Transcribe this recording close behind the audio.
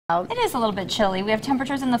It is a little bit chilly. We have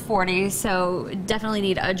temperatures in the 40s, so definitely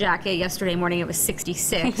need a jacket. Yesterday morning it was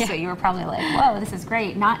 66, so you were probably like, whoa, this is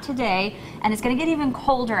great. Not today, and it's going to get even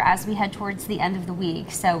colder as we head towards the end of the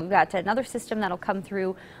week. So we've got another system that'll come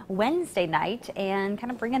through Wednesday night and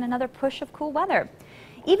kind of bring in another push of cool weather.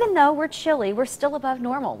 Even though we're chilly, we're still above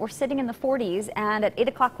normal. We're sitting in the 40s, and at 8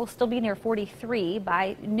 o'clock we'll still be near 43,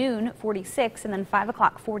 by noon 46, and then 5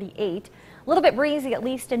 o'clock 48. A little bit breezy, at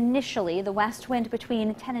least initially. The west wind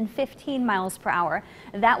between 10 and 15 miles per hour.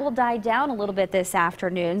 That will die down a little bit this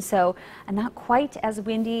afternoon, so not quite as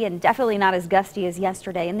windy and definitely not as gusty as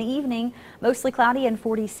yesterday. In the evening, mostly cloudy and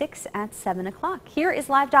 46 at 7 o'clock. Here is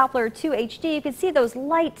Live Doppler 2 HD. You can see those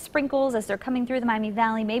light sprinkles as they're coming through the Miami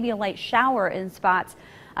Valley, maybe a light shower in spots.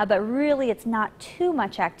 But really it's not too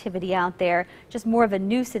much activity out there, just more of a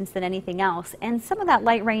nuisance than anything else. And some of that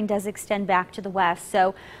light rain does extend back to the west,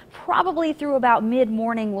 so probably through about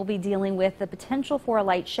mid-morning we'll be dealing with the potential for a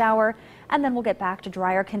light shower, and then we'll get back to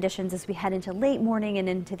drier conditions as we head into late morning and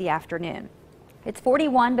into the afternoon. It's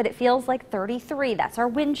 41, but it feels like 33. That's our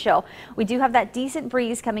wind chill. We do have that decent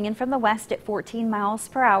breeze coming in from the west at 14 miles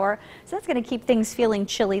per hour. So that's going to keep things feeling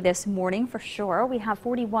chilly this morning for sure. We have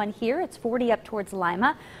 41 here. It's 40 up towards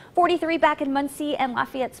Lima. 43 back in Muncie, and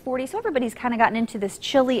Lafayette's 40. So everybody's kind of gotten into this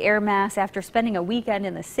chilly air mass after spending a weekend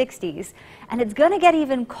in the 60s. And it's going to get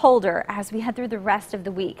even colder as we head through the rest of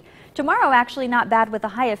the week. Tomorrow actually not bad with a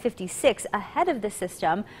high of 56 ahead of the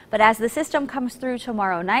system. But as the system comes through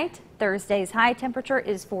tomorrow night, Thursday's high temperature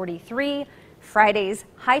is 43. Friday's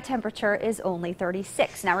high temperature is only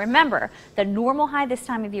 36. Now remember, the normal high this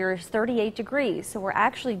time of year is 38 degrees, so we're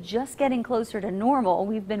actually just getting closer to normal.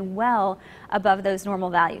 We've been well above those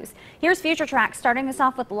normal values. Here's future tracks, starting us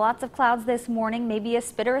off with lots of clouds this morning, maybe a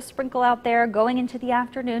spit or a sprinkle out there going into the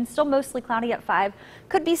afternoon. Still mostly cloudy at 5.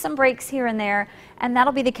 Could be some breaks here and there, and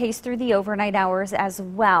that'll be the case through the overnight hours as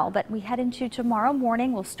well. But we head into tomorrow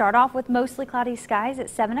morning. We'll start off with mostly cloudy skies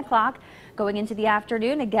at 7 o'clock. Going into the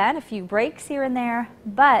afternoon, again, a few breaks here and there,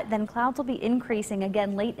 but then clouds will be increasing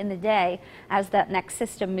again late in the day as that next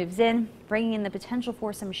system moves in, bringing in the potential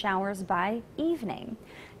for some showers by evening.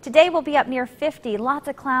 Today we'll be up near 50, lots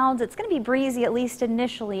of clouds. It's going to be breezy, at least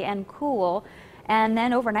initially, and cool. And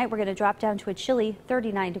then overnight we're going to drop down to a chilly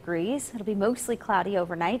 39 degrees. It'll be mostly cloudy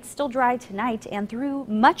overnight, still dry tonight and through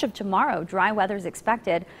much of tomorrow. Dry weather is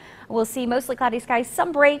expected. We'll see mostly cloudy skies,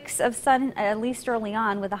 some breaks of sun at least early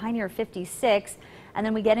on with a high near 56. And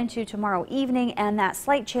then we get into tomorrow evening and that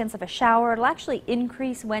slight chance of a shower. It'll actually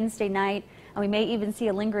increase Wednesday night, and we may even see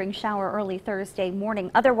a lingering shower early Thursday morning.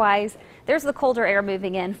 Otherwise, there's the colder air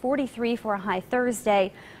moving in. 43 for a high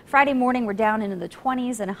Thursday. Friday morning we're down into the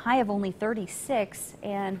 20s and a high of only 36,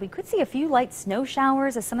 and we could see a few light snow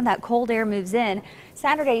showers as some of that cold air moves in.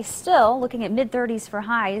 Saturday still looking at mid-30s for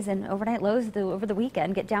highs, and overnight lows over the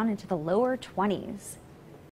weekend get down into the lower 20s.